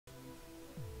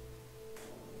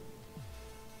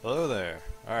Hello there.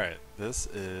 Alright, this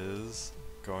is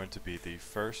going to be the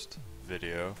first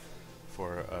video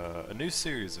for a new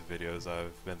series of videos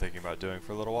I've been thinking about doing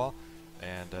for a little while,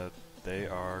 and they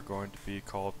are going to be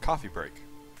called Coffee Break.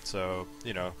 So,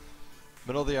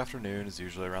 middle of the afternoon is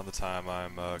usually around the time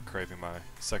I'm craving my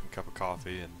second cup of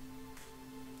coffee,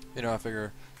 and I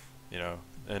figure,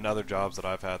 in other jobs that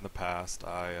I've had in the past,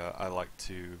 I like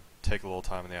to take a little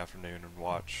time in the afternoon and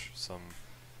watch some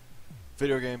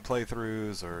video game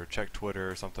playthroughs or check Twitter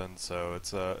or something. So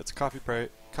it's a coffee break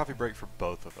for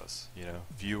both of us,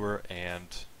 viewer and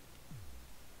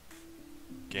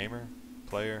gamer,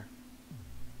 player,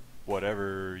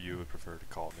 whatever you would prefer to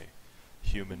call me,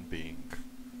 human being.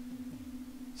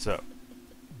 So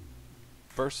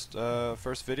first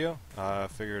video, I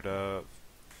figured a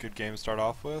good game to start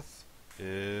off with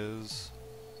is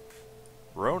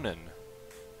RONIN.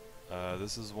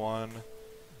 This is one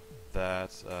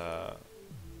that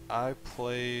I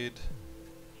played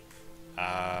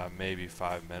maybe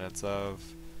 5 minutes of,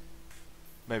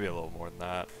 maybe a little more than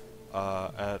that.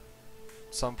 At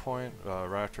some point,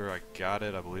 right after I got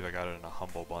it, I believe I got it in a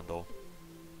Humble Bundle,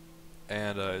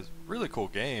 and it's a really cool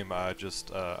game. I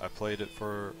played it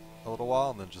for a little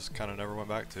while and then just kind of never went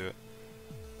back to it.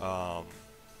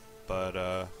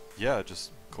 Yeah,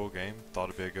 just cool game. Thought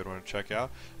it'd be a good one to check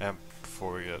out. And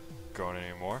before we get going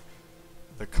anymore,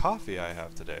 the coffee I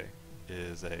have today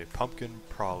is a pumpkin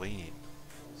praline.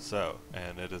 So,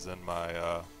 and it is in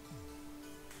my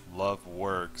Love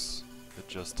Works. It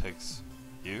just takes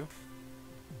you.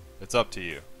 It's up to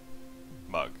you.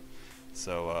 Mug.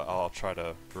 So I'll try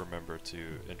to remember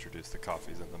to introduce the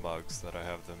coffees in the mugs that I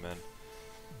have them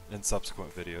in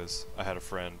subsequent videos. I had a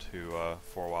friend who,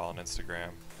 for a while on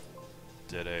Instagram,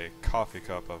 did a coffee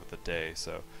cup of the day,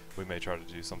 so we may try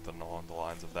to do something along the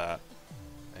lines of that,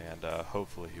 and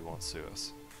hopefully he won't sue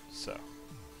us. So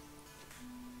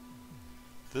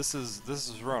this is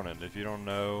RONIN. If you don't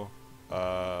know,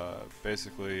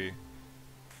 basically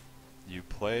you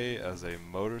play as a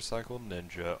motorcycle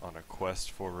ninja on a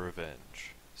quest for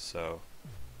revenge. So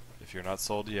if you're not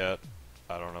sold yet,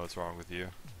 I don't know what's wrong with you,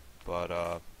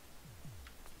 but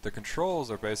the controls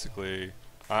are basically,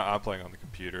 I'm playing on the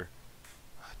computer.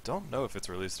 I don't know if it's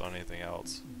released on anything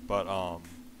else, but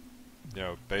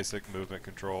basic movement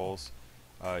controls.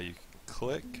 You can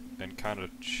click and kind of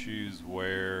choose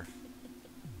where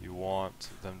you want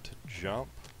them to jump,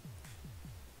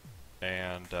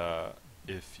 and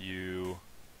if you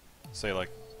say,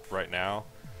 like right now,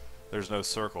 there's no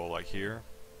circle like here,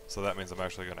 so that means I'm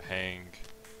actually going to hang.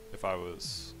 If I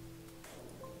was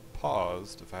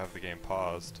paused, if I have the game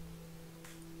paused,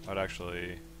 I'd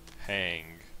actually hang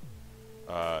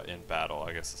in battle.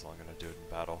 I guess that's all I'm going to do it in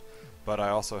battle. But I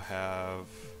also have,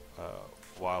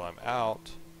 while I'm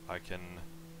out, I can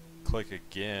click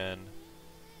again,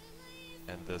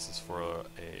 and this is for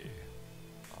a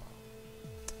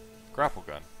grapple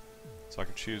gun. So I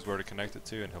can choose where to connect it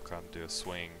to, and he'll kind of do a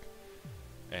swing.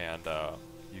 And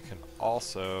you can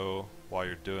also, while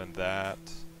you're doing that,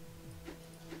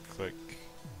 click,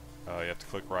 you have to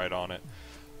click right on it,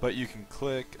 but you can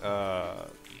click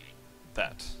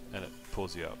that, and it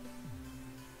pulls you up.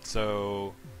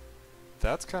 So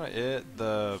that's kind of it.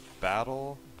 The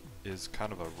battle is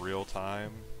kind of a real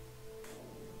time,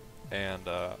 and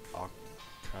I'll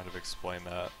kind of explain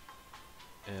that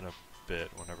in a bit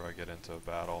whenever I get into a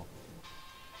battle.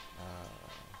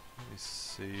 Let me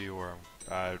see where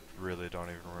I really don't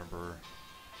even remember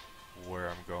where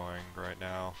I'm going right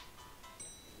now.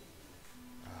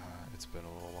 It's been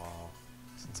a little while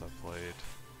since I played,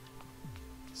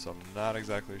 so I'm not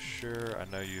exactly sure. I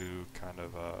know you kind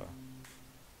of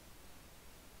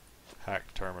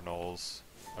hack terminals.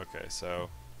 Okay, so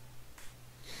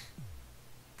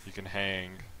you can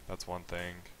hang, that's one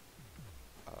thing,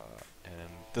 and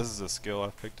this is a skill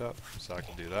I've picked up, so I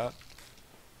can do that.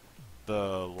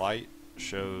 The light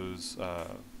shows,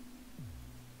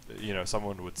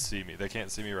 someone would see me. They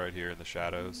can't see me right here in the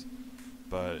shadows,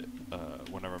 but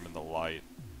whenever I'm in the light,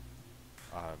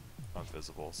 I'm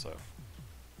visible. So,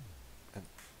 and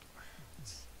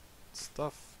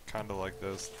stuff kind of like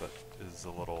this that is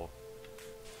a little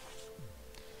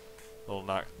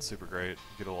not super great.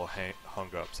 Get a little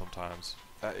hung up sometimes.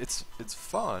 It's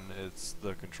fun. It's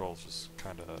the controls just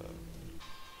kind of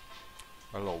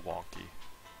are a little wonky.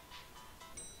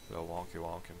 A wonky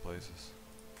wonk in places.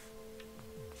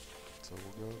 So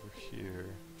we'll go over here.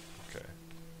 Okay.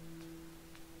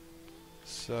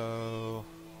 So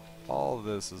all of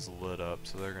this is lit up,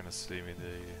 so they're gonna see me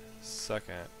the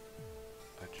second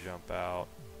I jump out.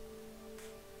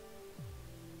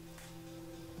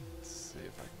 Let's see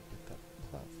if I can get that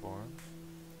platform.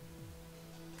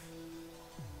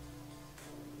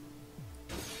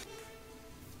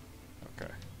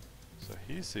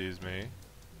 he sees me,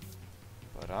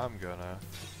 but I'm gonna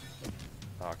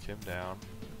knock him down.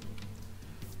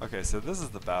 Okay, so this is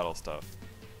the battle stuff.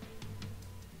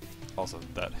 Also,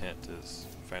 that hint is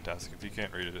fantastic. If you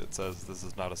can't read it, it says this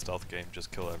is not a stealth game,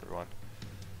 just kill everyone.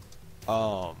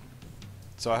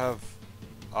 So I have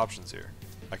options here.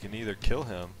 I can either kill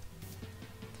him,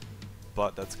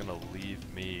 but that's gonna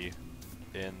leave me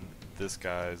in this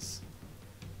guy's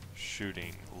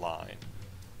shooting line.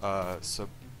 So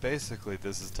basically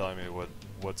this is telling me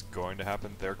what's going to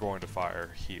happen. They're going to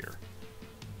fire here.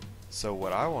 So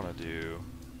what I want to do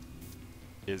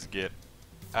is get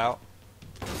out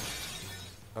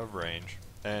of range,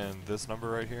 and this number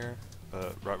right here,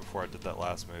 right before I did that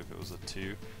last move, it was a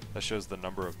 2. That shows the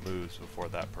number of moves before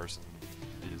that person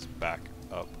is back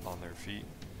up on their feet.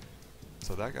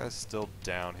 So that guy's still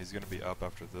down. He's going to be up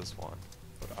after this one.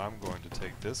 But I'm going to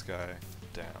take this guy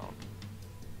down.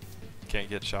 Can't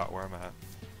get shot where I'm at.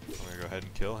 I'm going to go ahead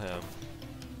and kill him.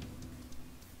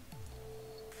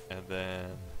 And then,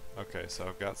 okay, so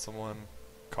I've got someone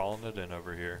calling it in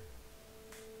over here.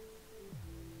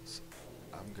 So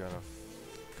I'm going to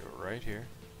go right here.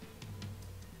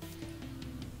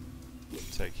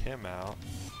 Take him out.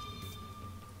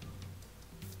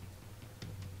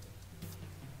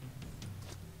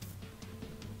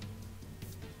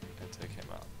 And take him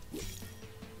out.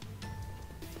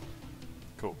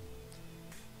 Cool.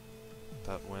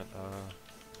 That went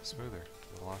smoother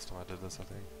than the last time I did this, I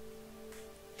think.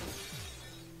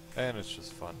 And it's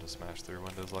just fun to smash through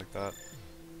windows like that.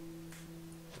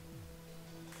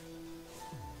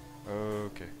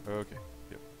 Okay, okay.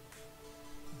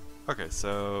 Okay,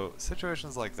 so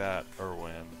situations like that are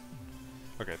when,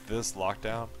 okay, this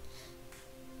lockdown,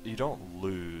 you don't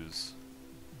lose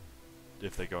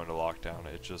if they go into lockdown.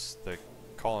 It just, they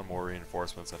call in more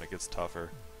reinforcements and it gets tougher.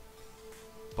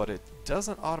 But it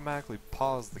doesn't automatically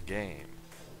pause the game.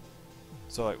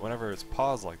 So like whenever it's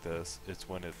paused like this, it's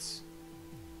when it's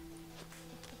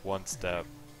one step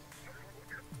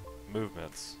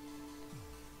movements.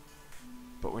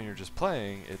 But when you're just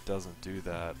playing, it doesn't do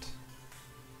that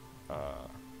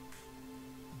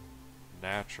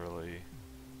naturally.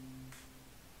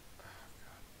 Oh,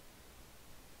 God.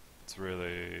 It's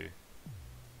really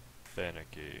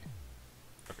finicky.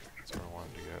 Okay, that's where I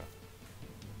wanted to go.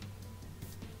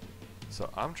 So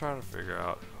I'm trying to figure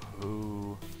out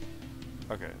who...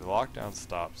 Okay, the lockdown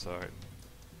stopped, so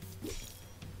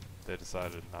they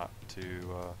decided not to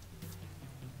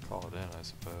call it in, I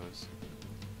suppose.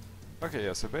 Okay,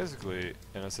 yeah, so basically,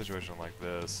 in a situation like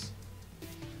this,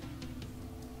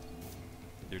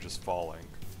 you're just falling,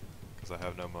 because I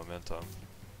have no momentum.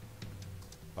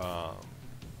 I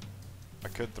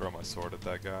could throw my sword at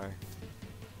that guy,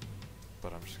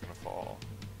 but I'm just gonna fall.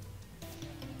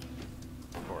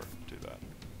 Or do that.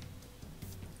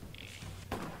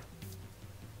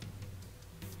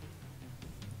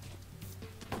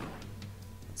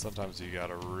 And sometimes you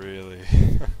gotta really,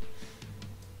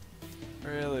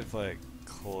 really play it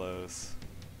close.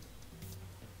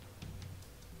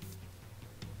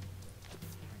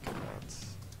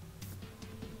 That's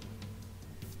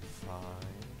fine.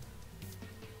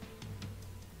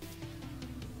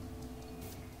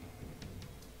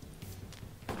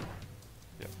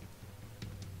 Yep.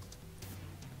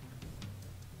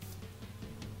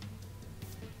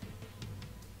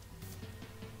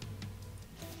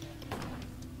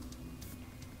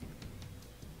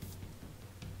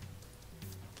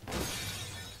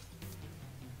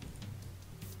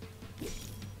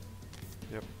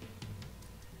 Yep.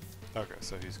 Okay,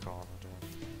 so he's calling it in.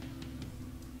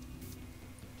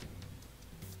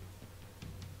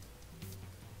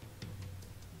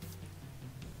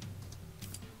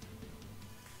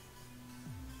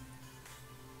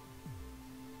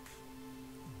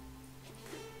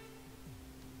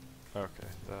 Okay,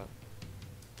 that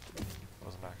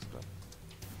was an accident.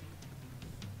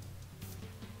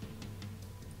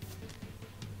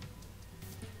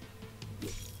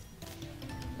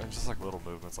 And just like little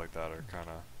movements like that are kind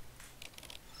of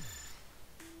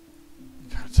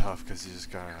tough, because you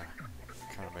just gotta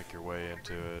kind of make your way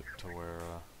into it to where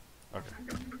okay,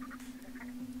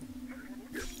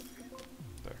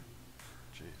 there,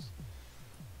 jeez.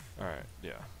 Alright,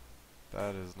 yeah,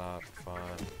 that is not fun.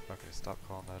 Okay, stop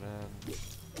calling that in.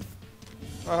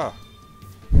 Ah!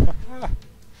 Yeah,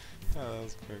 that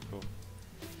was pretty cool.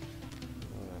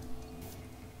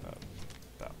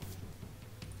 That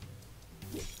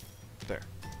one. There.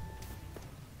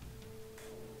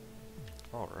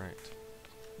 Alright.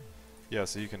 Yeah,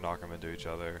 so you can knock them into each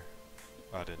other.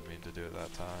 I didn't mean to do it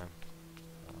that time.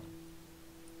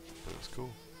 But it was cool.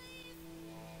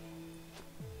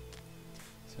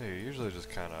 So you're usually just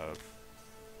kind of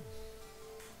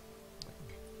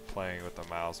playing with the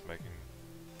mouse,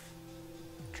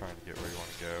 trying to get where you want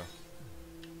to go.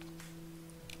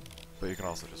 But you can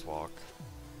also just walk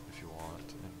if you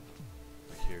want, and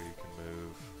like here you can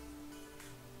move.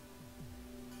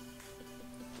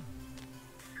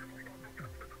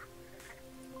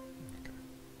 Okay.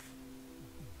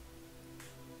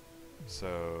 So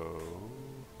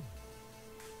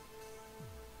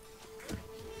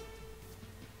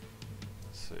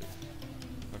let's see.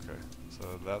 Okay,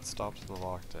 so that stops the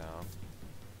lockdown.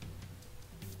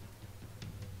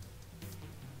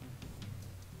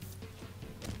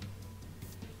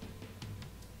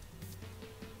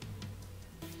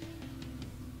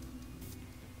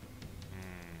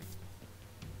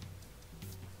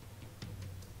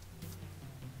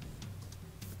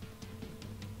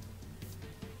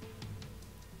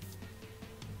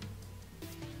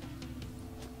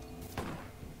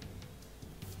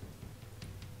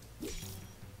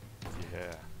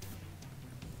 Yeah.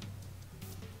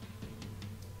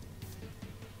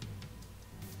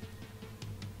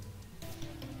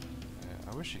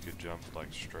 I wish you could jump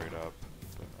like straight up,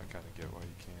 but I kind of get why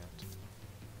you can't.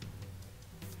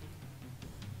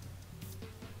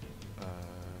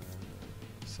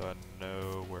 So I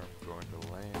know where I'm going to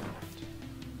land.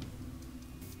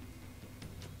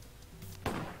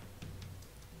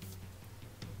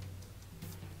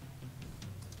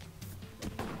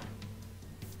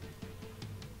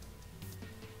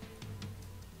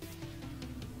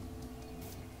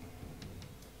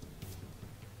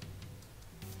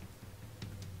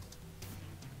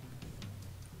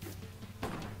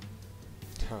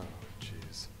 Oh,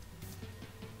 jeez.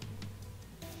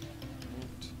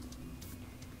 Right.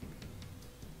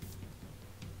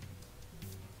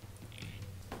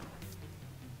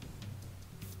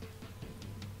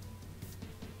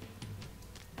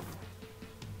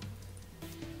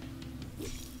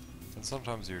 And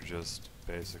sometimes you're just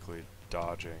basically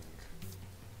dodging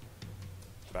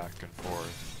back and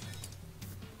forth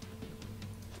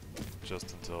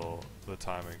just until the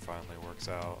timing finally works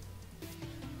out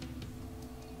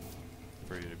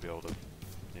for you to be able to,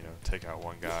 you know, take out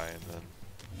one guy and then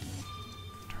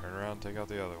turn around and take out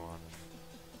the other one.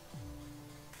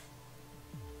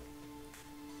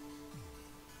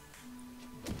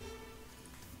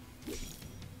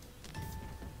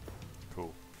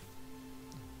 Cool.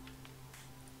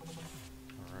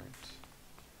 Alright.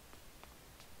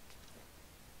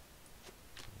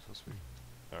 Supposed to be?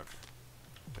 Okay.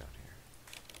 Down here.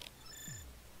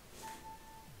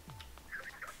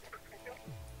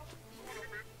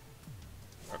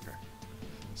 Okay.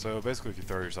 So basically if you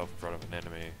throw yourself in front of an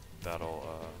enemy,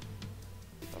 that'll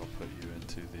put you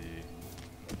into the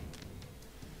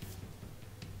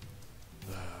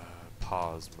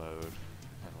pause mode,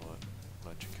 and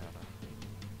let you kind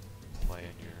of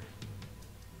plan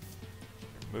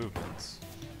your movements.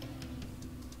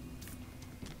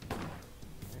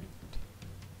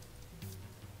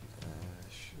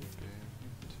 Should be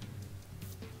able to.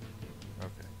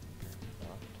 Okay, apparently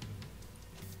not.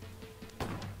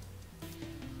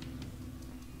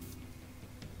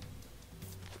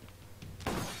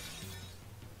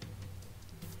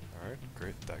 Alright,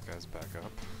 great, that guy's back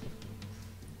up.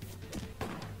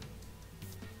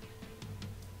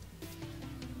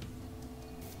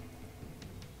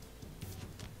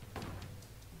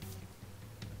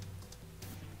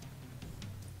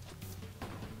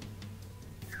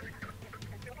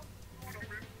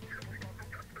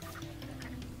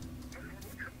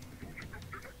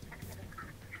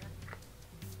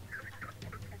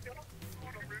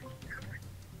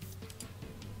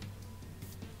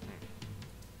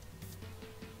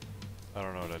 I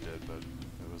don't know what I did, but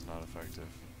it was not effective.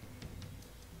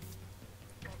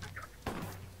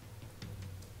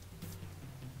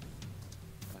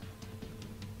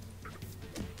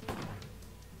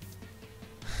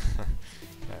 Alright,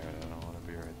 I don't want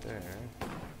to be right there.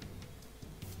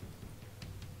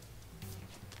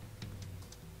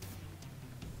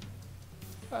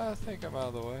 I think I'm out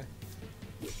of the way.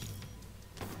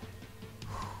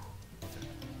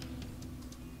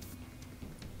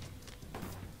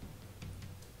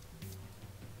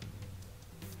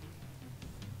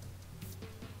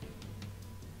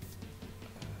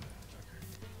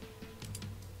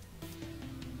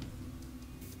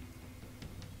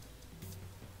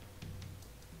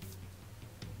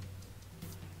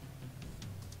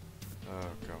 Oh,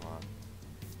 come on.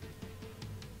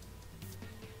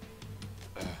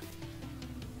 And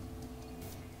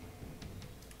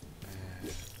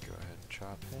go ahead and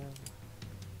chop him.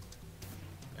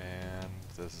 And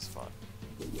this is fun.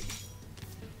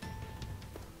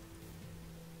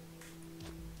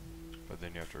 But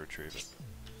then you have to retrieve it.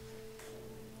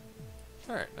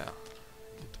 Alright, now,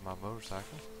 get to my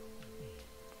motorcycle.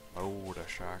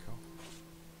 Motorcycle.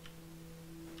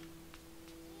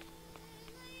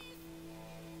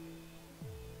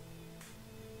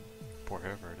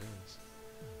 Wherever it is.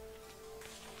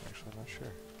 Actually, I'm not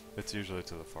sure. It's usually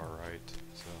to the far right,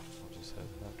 so we'll just head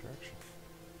in that direction.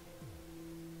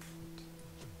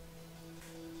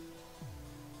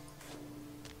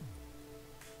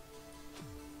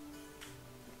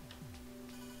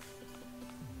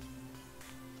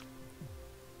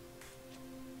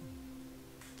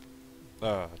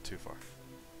 Too far.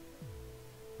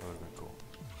 That would have been cool.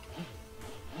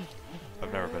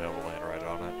 I've never been able to land right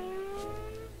on it.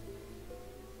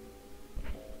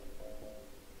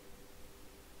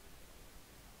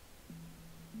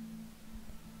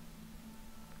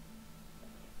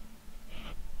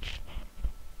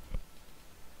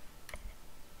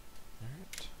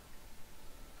 Alright.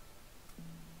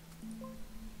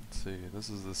 Let's see, this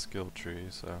is the skill tree,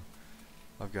 so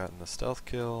I've gotten the stealth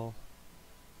kill.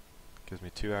 Gives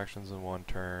me 2 actions in 1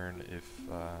 turn if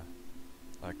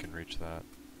I can reach that.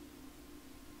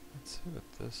 Let's see what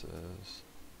this is.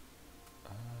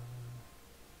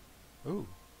 Ooh,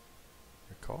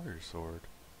 recall your sword.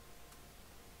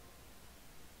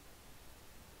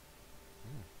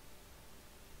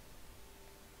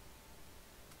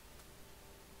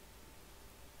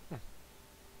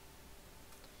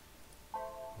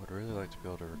 Would really like to be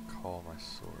able to recall my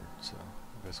sword, so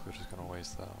I'm basically just gonna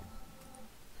waste that one.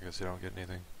 I guess you don't get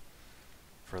anything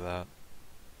for that.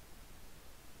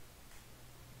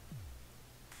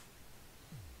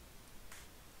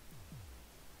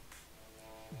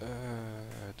 I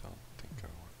don't think I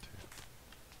want to.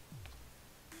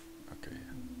 Okay.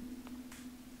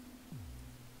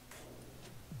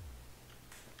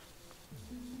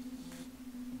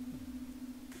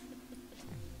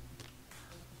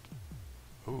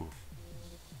 Ooh.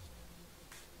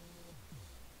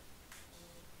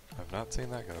 I've not seen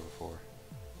that guy before.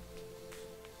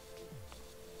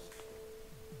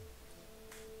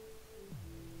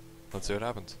 Let's see what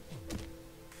happens.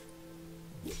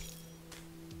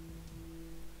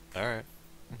 Alright.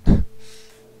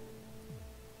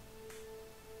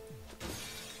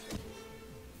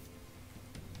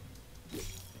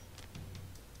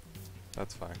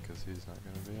 That's fine, because he's not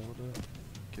going to be able to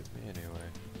get me anyway.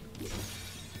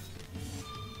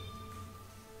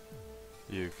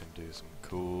 You can do some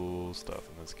cool stuff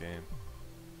in this game.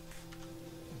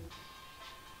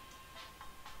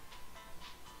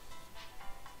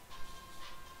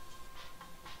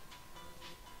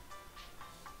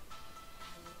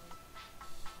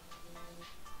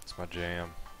 It's my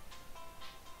jam.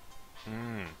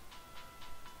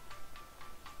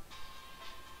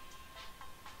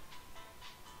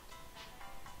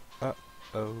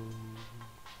 Uh-oh.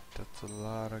 That's a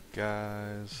lot of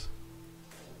guys.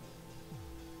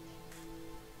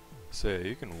 So yeah,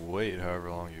 you can wait however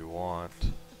long you want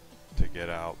to get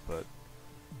out, but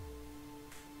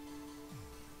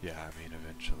yeah, I mean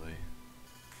eventually.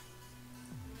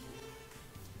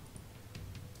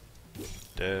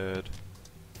 Dead.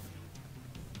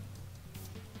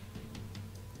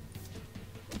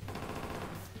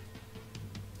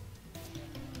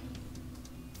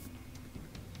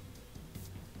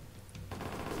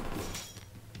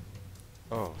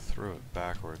 Oh, threw it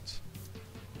backwards.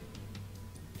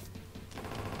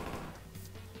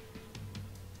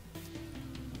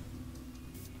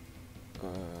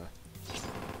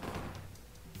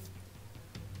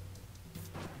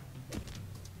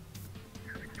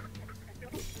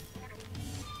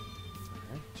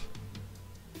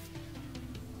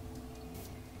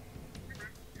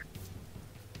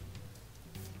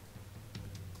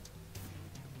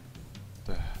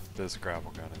 This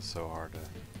grapple gun is so hard to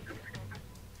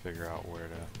figure out where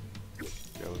to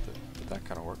go with it, but that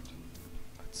kind of worked.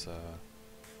 That's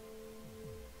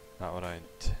not what I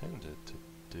intended to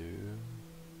do.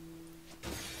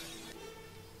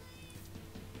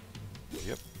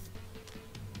 Yep.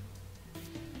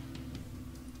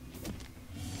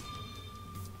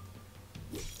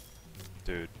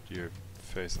 Dude, you're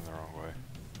facing the wrong way.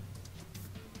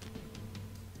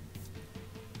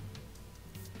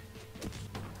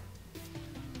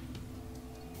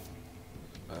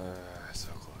 So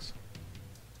close.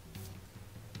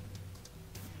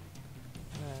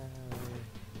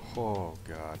 Oh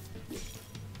god.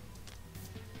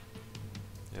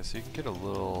 Yeah, so you can get a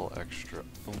little extra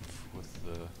oomph with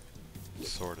the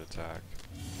sword attack.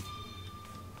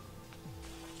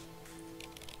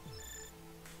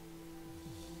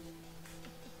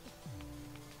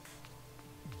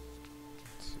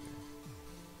 Let's see.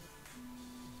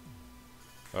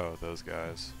 Oh, those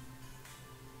guys.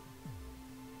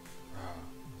 Oh,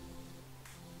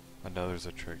 know there's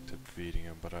a trick to beating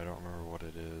him, but I don't remember what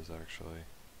it is actually.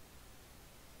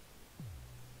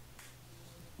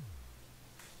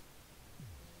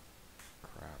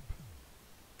 Crap.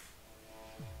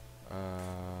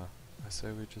 I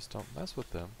say we just don't mess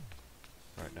with them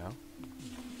right now.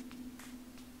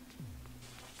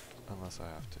 Unless I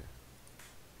have to.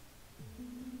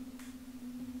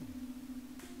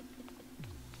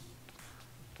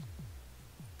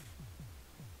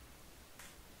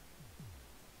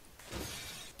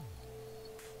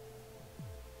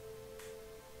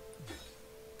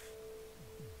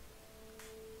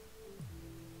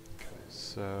 Okay,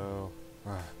 so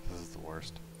this is the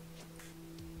worst.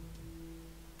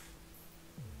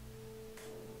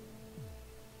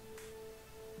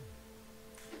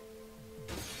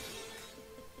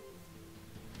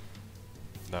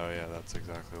 No, yeah, that's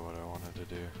exactly what I wanted to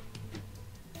do.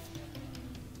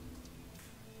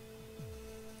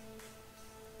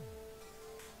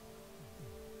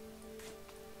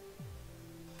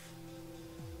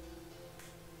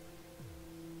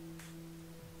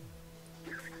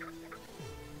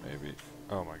 Maybe.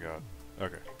 Oh my god.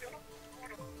 Okay.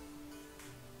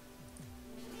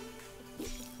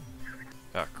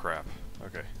 Ah, crap.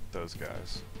 Okay, those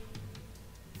guys.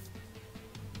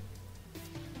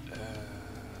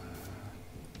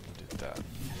 Did that.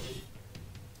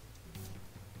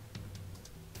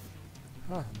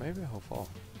 Huh, maybe he'll fall.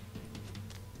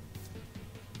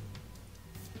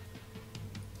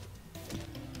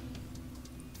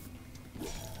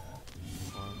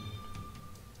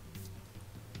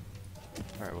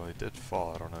 Alright, well he did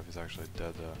fall. I don't know if he's actually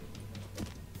dead though.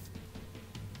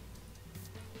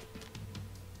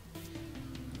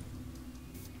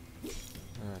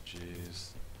 Ah,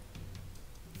 jeez.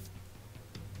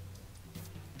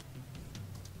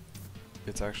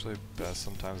 It's actually best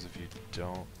sometimes if you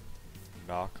don't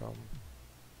knock them,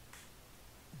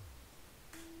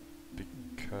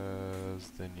 because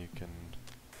then you can...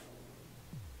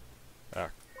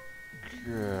 Ah,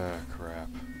 crap.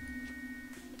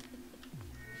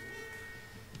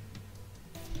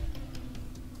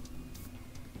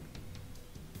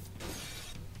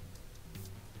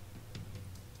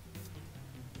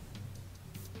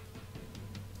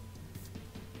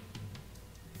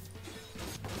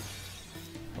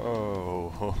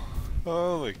 Oh,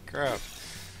 holy crap.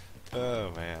 Oh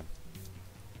man.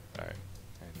 Alright,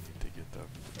 I need to get the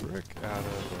frick out of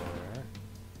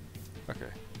there.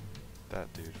 Okay,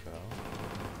 that dude fell.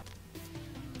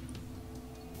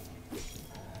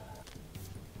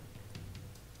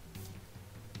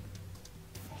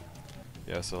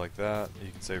 Yeah, so like that,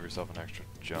 you can save yourself an extra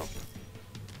jump.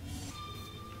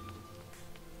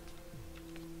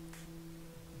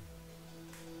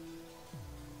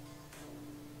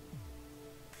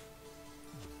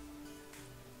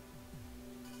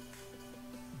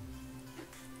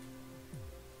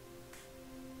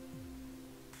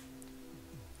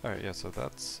 Alright, yeah, so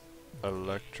that's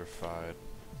electrified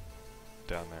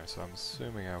down there, so I'm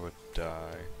assuming I would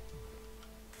die.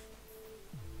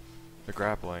 The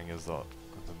grappling is the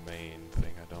main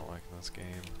thing I don't like in this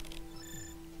game.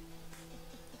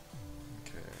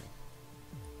 Okay.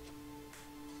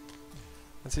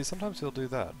 And see, sometimes he'll do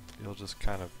that. He'll just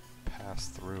kind of pass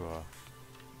through a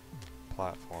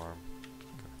platform.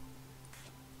 Okay.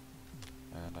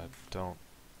 And I don't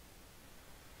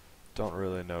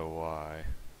really know why.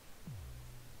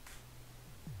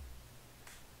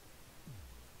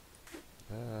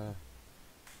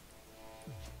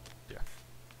 Yeah.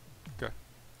 Okay.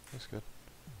 Looks good.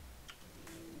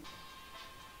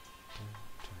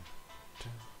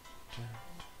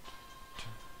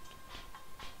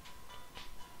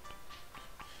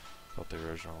 Thought the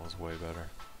original was way better.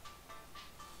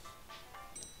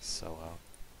 Sell out.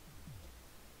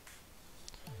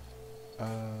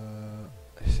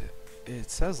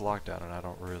 It says lockdown, and I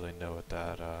don't really know what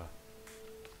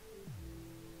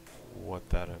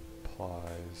that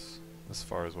implies as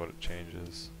far as what it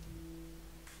changes.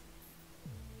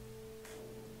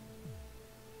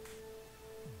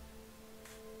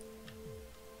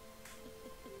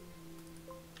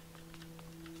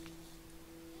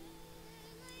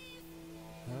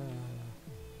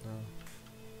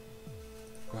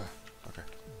 No. Okay.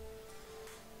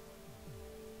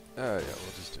 Yeah,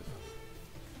 we'll just do that.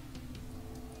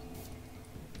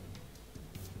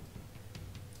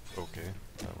 Okay,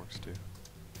 that works too.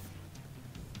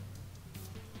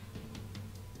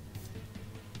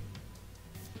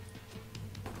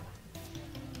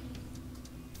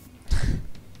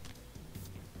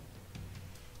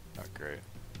 Not great.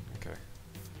 Okay.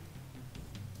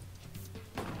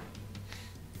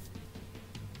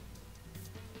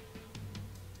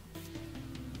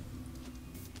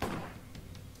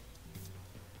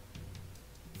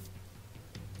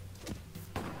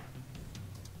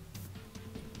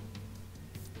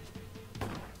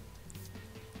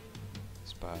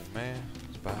 Spider-Man,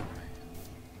 Spider-Man.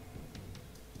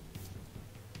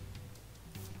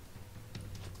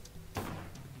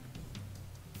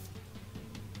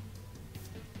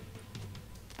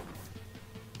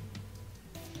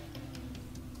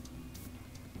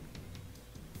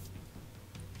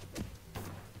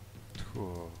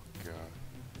 Oh god.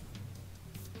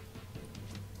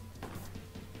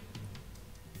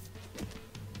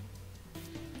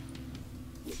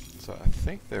 So I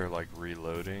think they're like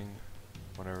reloading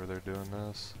whenever they're doing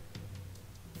this.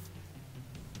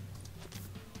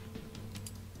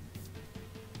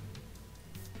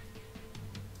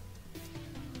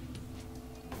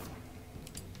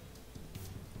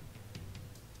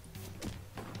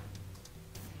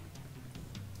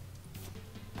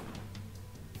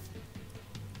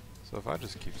 So if I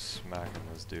just keep smacking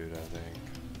this dude, I think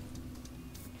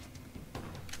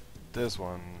this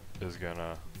one is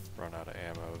gonna run out of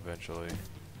ammo eventually.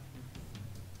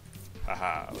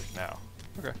 Haha, like now.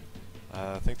 Okay.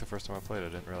 I think the first time I played it, I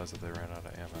didn't realize that they ran out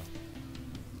of ammo.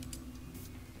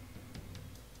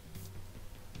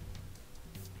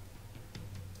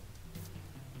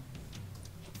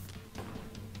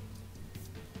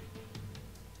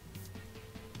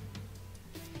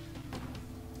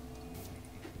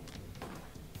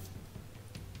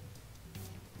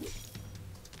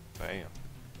 Bam.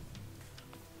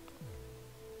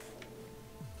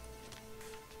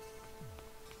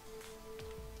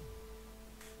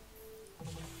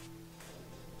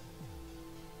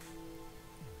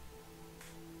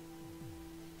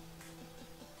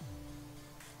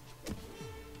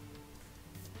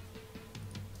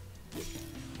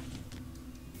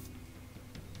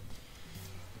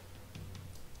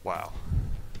 Wow.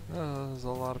 There's a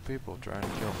lot of people trying to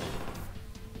kill me.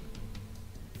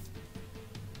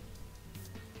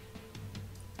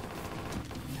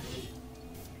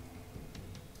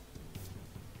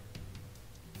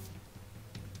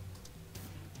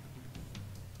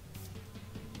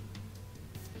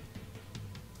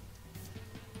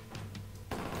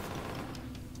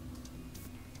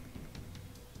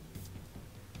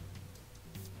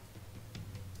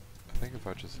 I think if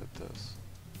I just hit this.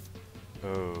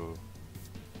 Oh.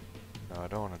 No, I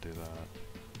don't want to do that.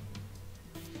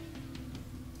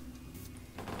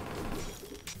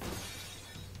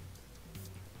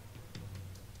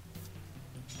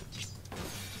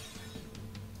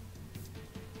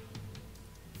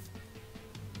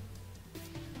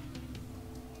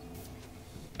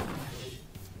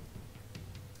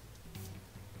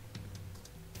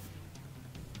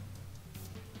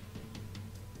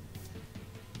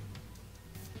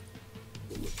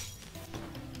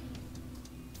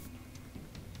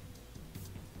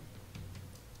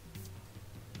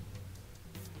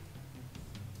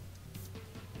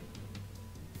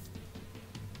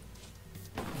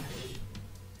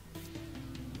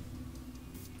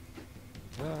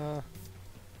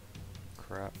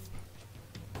 Crap.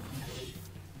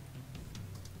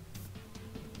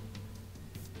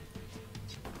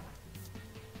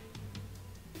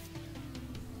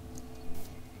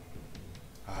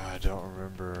 I don't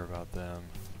remember about them.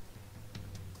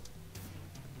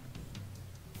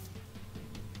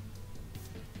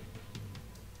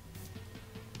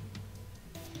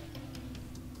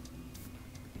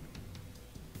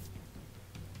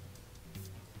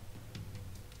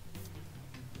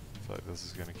 I feel like this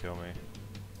is gonna kill me.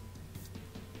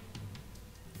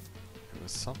 It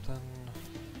was something, I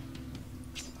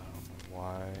don't know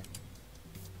why,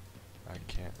 I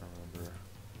can't remember.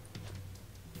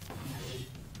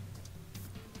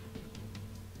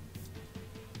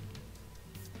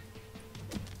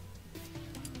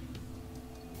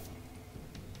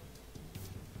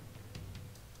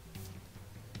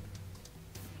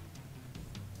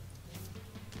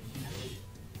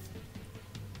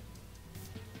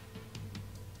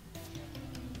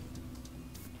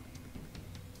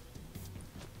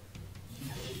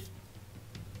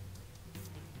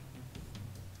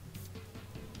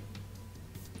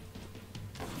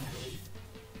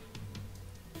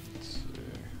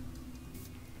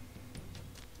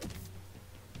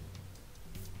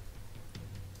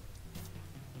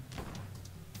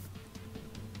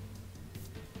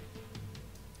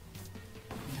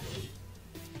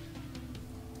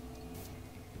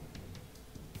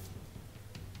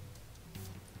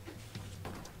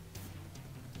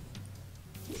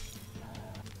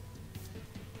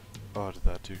 Oh, did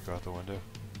that dude go out the window?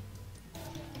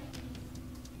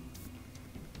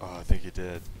 Oh, I think he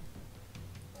did.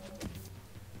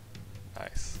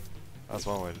 Nice. That's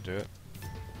one way to do it.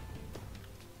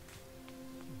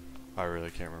 I really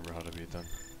can't remember how to beat them.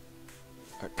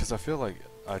 Because I feel like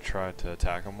I tried to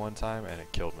attack him one time and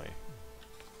it killed me.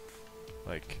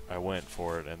 Like, I went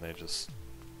for it and they just...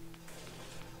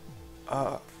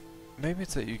 maybe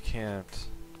it's that you can't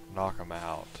knock them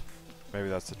out. Maybe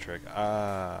that's the trick.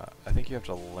 I think you have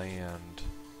to land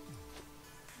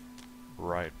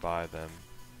right by them.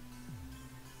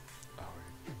 Oh, are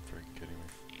you freaking kidding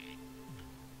me?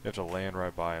 You have to land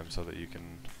right by them so that you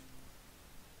can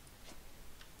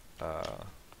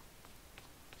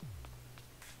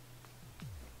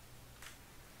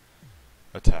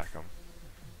attack them.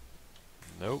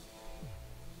 Nope.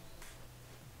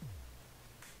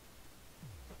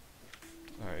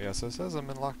 Alright, yeah, so it says I'm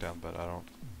in lockdown, but I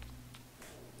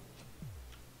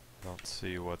don't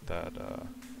see what that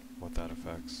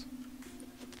affects.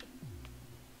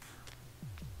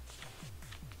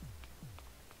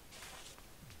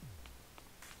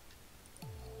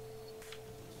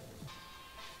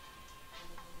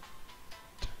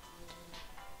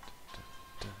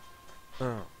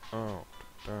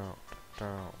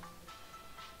 Down.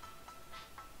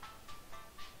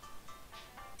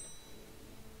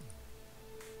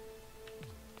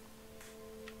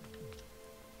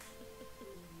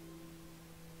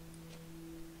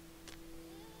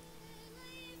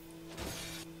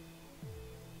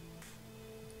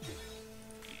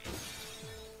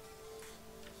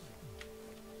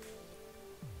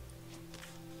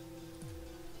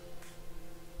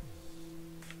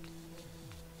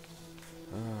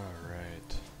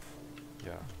 Alright.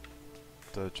 Yeah.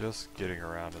 Just getting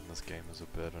around in this game is a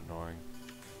bit annoying.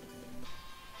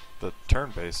 The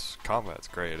turn-based combat's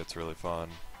great, it's really fun.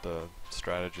 The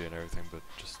strategy and everything, but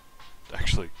just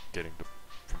actually getting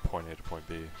from point A to point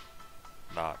B,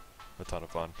 not a ton of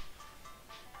fun.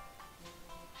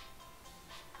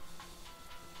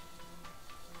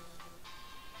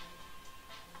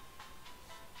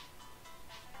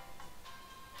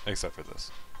 Except for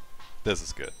this. This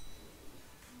is good.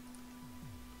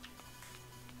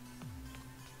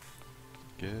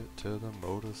 Get to the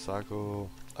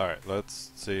motorcycle. Alright,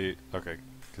 let's see. Okay,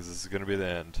 because this is going to be the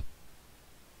end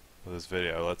of this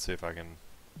video. Let's see if I can...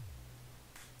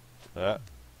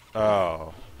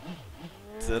 Oh.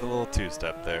 Did a little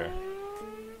two-step there.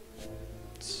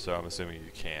 So I'm assuming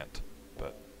you can't,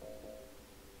 but...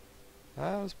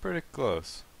 that was pretty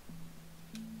close.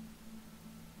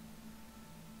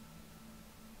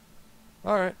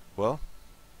 Alright, well,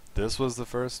 this was the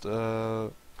first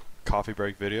coffee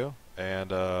break video,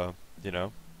 and you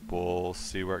know, we'll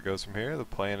see where it goes from here. The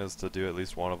plan is to do at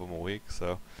least one of them a week,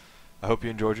 so I hope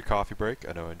you enjoyed your coffee break.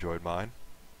 I know I enjoyed mine,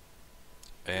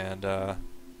 and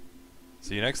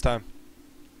see you next time.